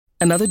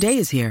Another day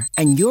is here,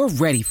 and you're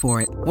ready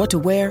for it. What to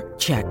wear?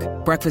 Check.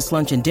 Breakfast,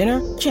 lunch, and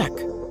dinner? Check.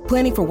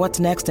 Planning for what's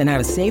next and how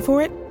to save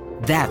for it?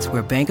 That's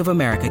where Bank of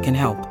America can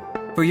help.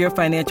 For your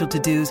financial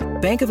to-dos,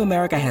 Bank of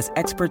America has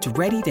experts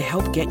ready to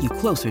help get you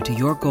closer to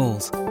your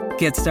goals.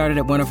 Get started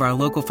at one of our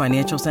local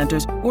financial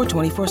centers or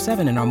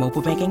 24/7 in our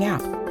mobile banking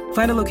app.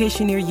 Find a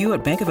location near you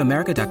at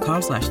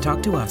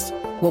bankofamerica.com/talktous.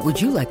 What would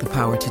you like the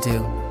power to do?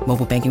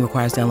 Mobile banking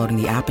requires downloading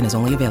the app and is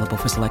only available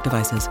for select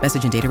devices.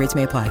 Message and data rates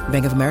may apply.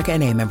 Bank of America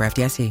N.A., member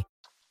FDIC.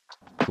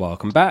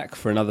 Welcome back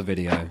for another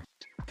video.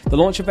 The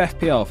launch of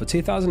FPL for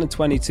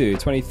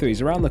 2022-23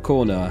 is around the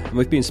corner, and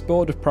we've been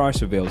spoiled with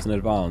price reveals in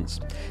advance.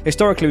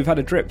 Historically, we've had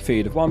a drip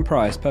feed of one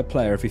price per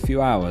player every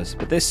few hours,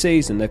 but this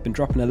season they've been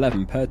dropping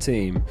 11 per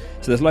team,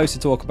 so there's loads to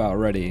talk about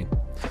already.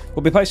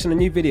 We'll be posting a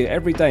new video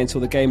every day until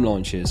the game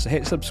launches, so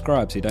hit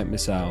subscribe so you don't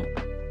miss out.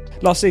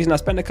 Last season I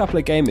spent a couple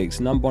of game weeks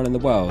number one in the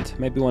world,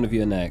 maybe one of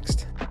you are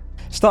next.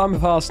 Starting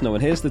with Arsenal,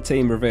 and here's the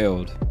team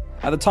revealed.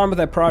 At the time of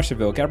their price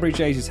reveal, Gabriel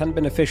Jesus hadn't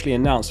been officially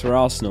announced for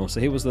Arsenal,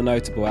 so he was the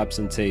notable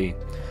absentee.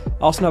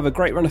 Arsenal have a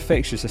great run of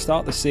fixtures to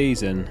start the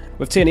season,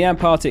 with Tierney and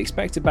Partey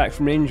expected back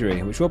from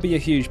injury, which will be a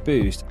huge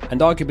boost,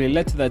 and arguably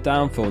led to their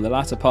downfall in the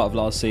latter part of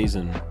last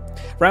season.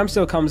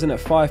 Ramsdale comes in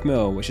at 5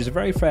 mil, which is a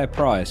very fair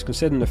price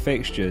considering the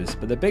fixtures,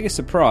 but the biggest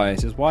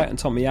surprise is White and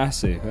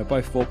Tomiyasu, who are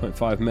both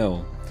 4.5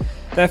 mil.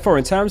 Therefore,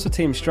 in terms of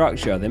team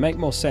structure, they make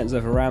more sense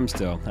over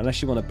Ramsdale,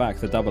 unless you want to back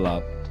the double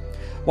up.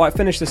 White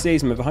finished the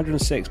season with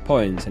 106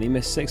 points and he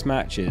missed 6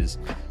 matches.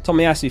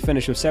 Tomiyasu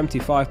finished with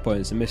 75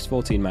 points and missed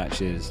 14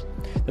 matches.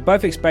 They're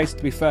both expected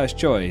to be first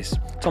choice,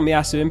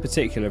 Tomiyasu in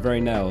particular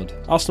very nailed.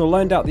 Arsenal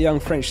loaned out the young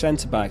French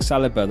centre-back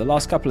Saliba the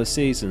last couple of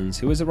seasons,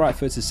 who is a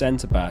right-footed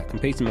centre-back,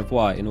 competing with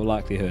White in all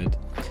likelihood.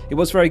 He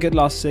was very good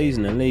last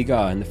season in Ligue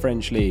 1 in the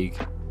French league.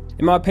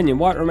 In my opinion,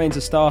 White remains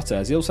a starter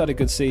as he also had a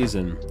good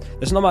season.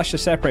 There's not much to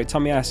separate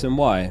Tomiyasu and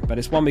White, but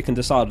it's one we can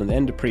decide on the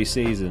end of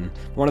pre-season.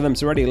 One of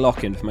them's already a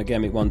lock-in from a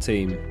Game Week 1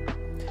 team.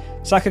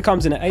 Saka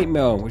comes in at 8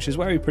 mil, which is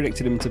where we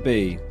predicted him to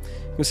be.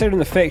 Considering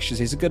the fixtures,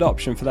 he's a good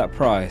option for that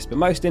price, but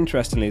most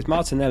interestingly is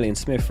Martinelli and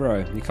Smith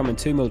Rowe, who come in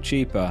 2 mil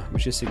cheaper,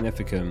 which is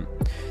significant.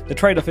 The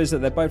trade-off is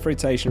that they're both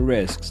rotation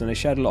risks and they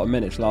shared a lot of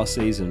minutes last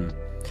season.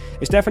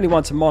 It's definitely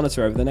one to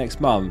monitor over the next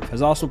month,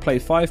 as Arsenal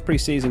played 5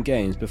 pre-season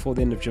games before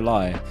the end of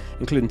July,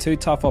 including 2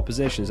 tough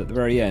oppositions at the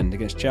very end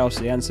against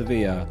Chelsea and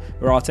Sevilla,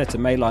 where Arteta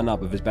may line up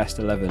with his best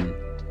 11.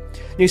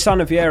 New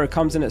signing Vieira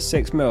comes in at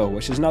 6 mil,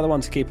 which is another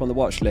one to keep on the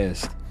watch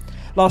list.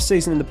 Last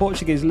season in the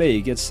Portuguese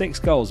league, he had 6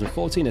 goals and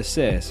 14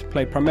 assists,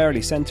 played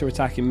primarily centre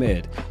attacking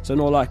mid, so in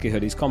all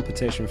likelihood he's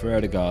competition for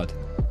Odegaard.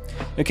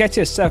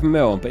 Nketiah is 7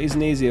 mil, but he's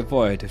an easy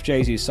avoid if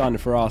Jesus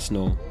signed for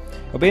Arsenal.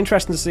 It'll be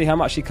interesting to see how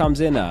much he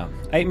comes in at.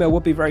 8 mil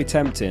would be very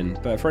tempting,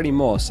 but for any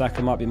more,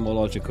 Saka might be more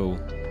logical.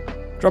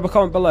 Drop a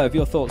comment below of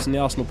your thoughts on the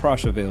Arsenal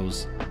price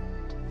reveals.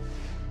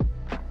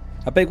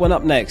 A big one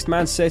up next,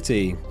 Man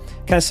City.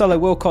 Cancelo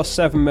will cost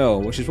 7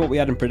 mil, which is what we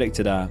hadn't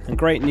predicted at, and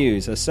great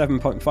news as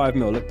 7.5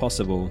 mil look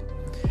possible.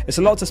 It's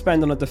a lot to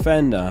spend on a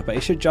defender, but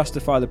he should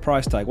justify the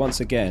price tag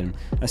once again,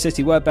 and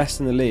City were best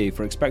in the league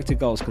for expected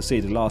goals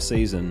conceded last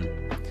season.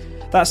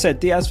 That said,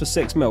 Diaz for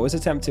 6 mil is a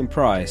tempting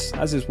price,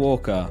 as is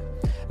Walker.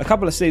 A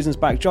couple of seasons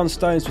back, John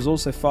Stones was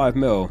also 5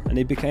 mil, and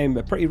he became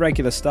a pretty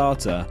regular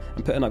starter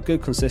and putting up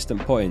good consistent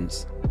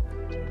points.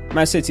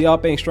 Man City are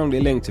being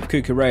strongly linked with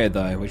Cucurella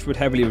though, which would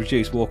heavily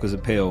reduce Walker's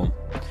appeal.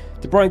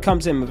 De Bruyne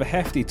comes in with a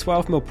hefty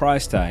 12 mil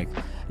price tag.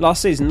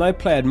 Last season, no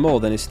player had more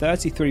than his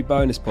 33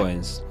 bonus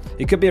points.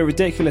 He could be a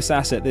ridiculous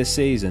asset this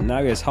season,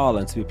 now he has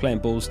Haaland to be playing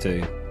balls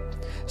to.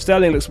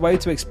 Sterling looks way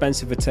too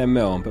expensive for 10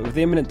 mil, but with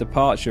the imminent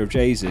departure of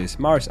Jesus,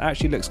 Morris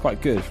actually looks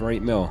quite good for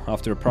 8 mil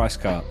after a price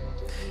cut.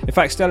 In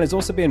fact, Sterling's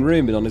also being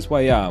rumoured on his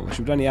way out, which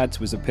would only add to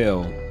his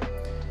appeal.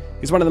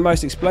 He's one of the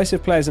most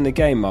explosive players in the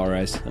game,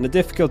 Morris, and the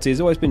difficulty has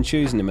always been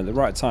choosing him at the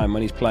right time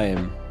when he's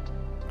playing.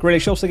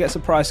 Grealish also gets a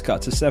price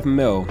cut to 7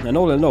 mil, and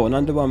all in all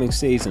an underwhelming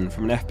season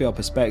from an FPL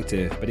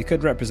perspective, but he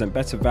could represent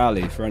better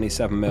value for only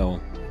 7 mil.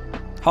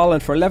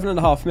 Haaland for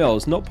 11.5 mil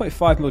is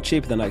 0.5 mil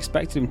cheaper than I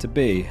expected him to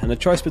be, and the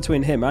choice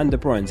between him and De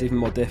Bruyne is even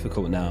more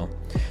difficult now.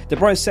 De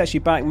Bruyne sets you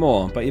back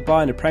more, but you're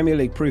buying a Premier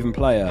League proven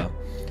player.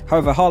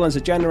 However, Haaland's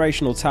a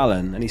generational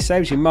talent, and he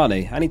saves you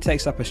money, and he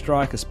takes up a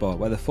striker spot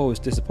where the four was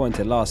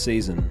disappointed last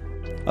season.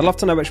 I'd love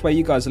to know which way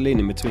you guys are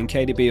leaning between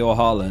KDB or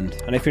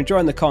Haaland, and if you're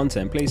enjoying the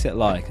content, please hit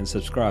like and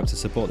subscribe to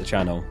support the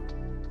channel.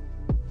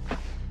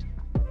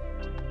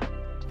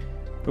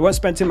 We won't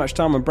spend too much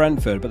time on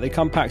Brentford, but they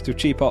come packed with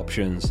cheap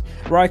options.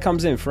 Rye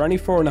comes in for only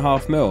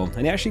 4.5 mil,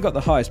 and he actually got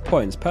the highest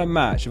points per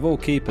match of all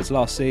keepers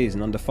last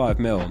season under 5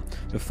 mil,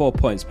 with 4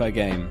 points per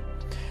game.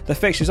 The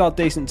fixtures are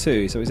decent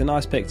too, so it's a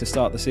nice pick to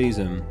start the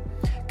season.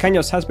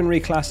 Kanyos has been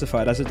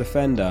reclassified as a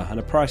defender and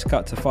a price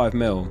cut to 5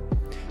 mil.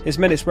 His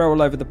minutes were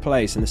all over the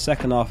place in the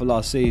second half of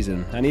last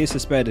season, and he is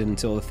suspended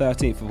until the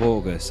 13th of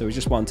August, so he's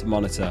just one to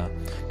monitor.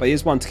 But he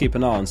is one to keep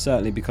an eye on,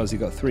 certainly because he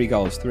got 3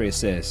 goals, 3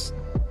 assists.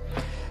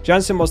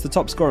 Jansen was the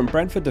top scoring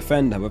Brentford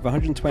defender with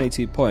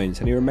 122 points,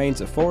 and he remains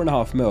at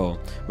 4.5 mil,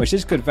 which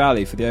is good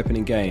value for the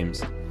opening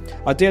games.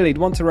 Ideally, he'd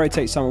want to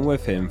rotate someone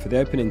with him for the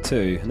opening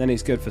 2, and then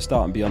he's good for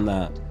starting beyond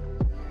that.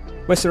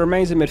 Wissa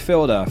remains a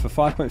midfielder for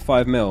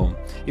 5.5 mil.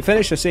 He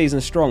finished the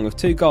season strong with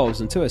 2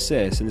 goals and 2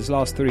 assists in his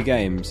last 3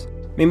 games.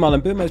 Meanwhile,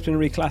 Mbeumo's been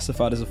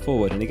reclassified as a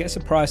forward and he gets a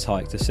price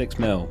hike to 6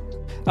 mil.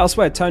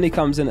 Elsewhere, Tony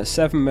comes in at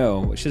 7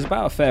 mil, which is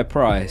about a fair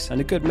price and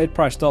a good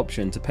mid-priced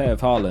option to pair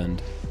with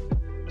Haaland.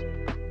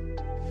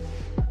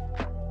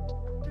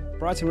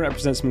 Brighton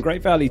represents some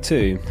great value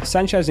too.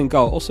 Sanchez in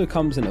goal also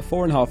comes in at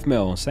 4.5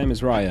 mil, same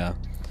as Raya.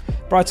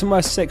 Brighton were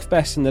 6th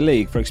best in the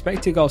league for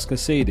expected goals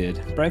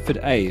conceded, Brentford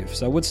 8th,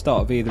 so I would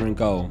start with either in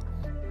goal.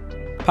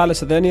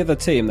 Palace are the only other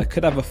team that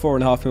could have a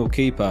 4.5 mil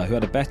keeper who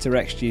had a better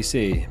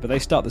XGC, but they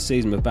start the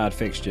season with bad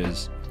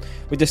fixtures.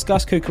 We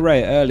discussed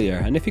Cucurella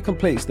earlier, and if he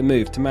completes the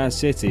move to Man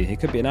City, he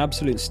could be an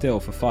absolute steal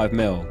for 5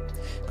 mil.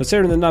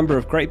 Considering the number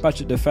of great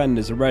budget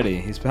defenders already,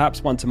 he's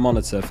perhaps one to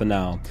monitor for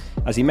now,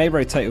 as he may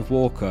rotate with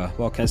Walker,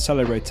 while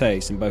Cancelo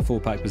rotates in both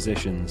fullback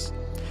positions.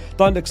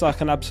 Dunk looks like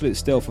an absolute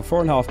steal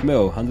for 4.5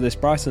 mil. Under this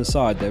Brighton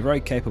side, they're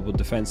very capable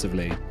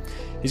defensively.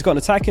 He's got an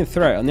attacking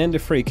threat on the end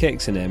of free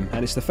kicks in him,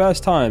 and it's the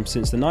first time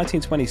since the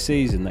 1920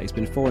 season that he's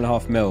been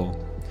 4.5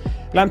 mil.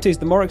 Lamptey's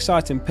the more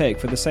exciting pick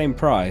for the same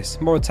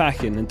price, more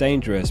attacking and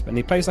dangerous, and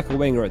he plays like a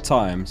winger at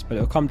times, but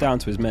it'll come down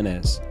to his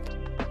minutes.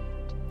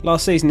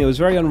 Last season he was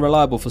very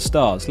unreliable for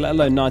starts, let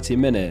alone 90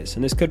 minutes,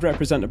 and this could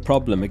represent a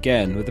problem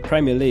again with the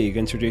Premier League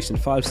introducing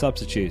 5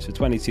 substitutes for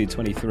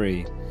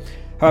 22-23.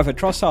 However,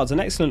 Trossard's an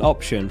excellent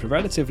option for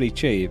relatively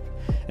cheap.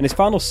 In his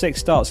final 6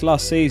 starts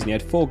last season he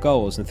had 4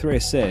 goals and 3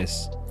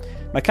 assists.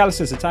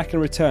 McAllister's attacking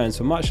returns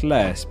were much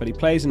less, but he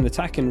plays an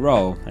attacking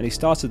role and he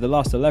started the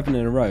last 11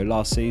 in a row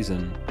last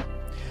season.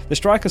 The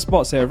striker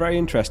spots here are very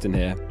interesting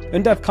here.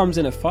 Undev comes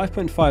in at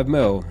 5.5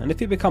 mil, and if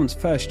he becomes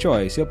first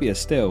choice he'll be a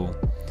steal.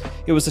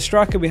 He was the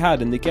striker we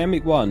had in the Game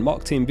Week 1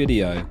 mock team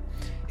video.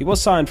 He was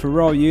signed from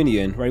Royal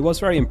Union, where he was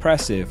very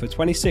impressive with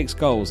 26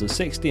 goals and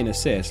 16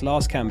 assists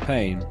last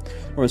campaign,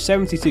 or in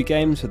 72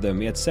 games for them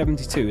he had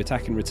 72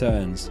 attacking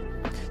returns.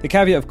 The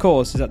caveat of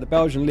course is that the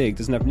Belgian league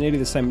doesn't have nearly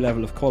the same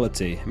level of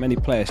quality and many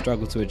players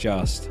struggle to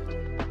adjust.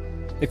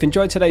 If you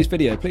enjoyed today's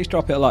video, please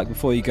drop it a like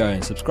before you go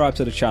and subscribe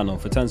to the channel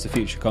for tons of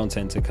future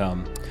content to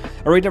come.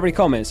 I read every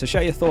comment, so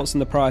share your thoughts on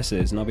the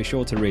prices and I'll be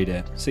sure to read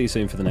it. See you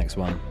soon for the next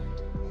one.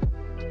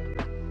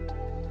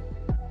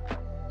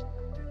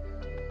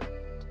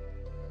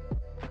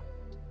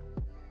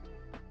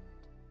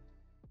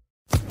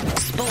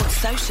 Sports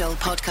Social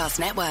Podcast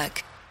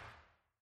Network.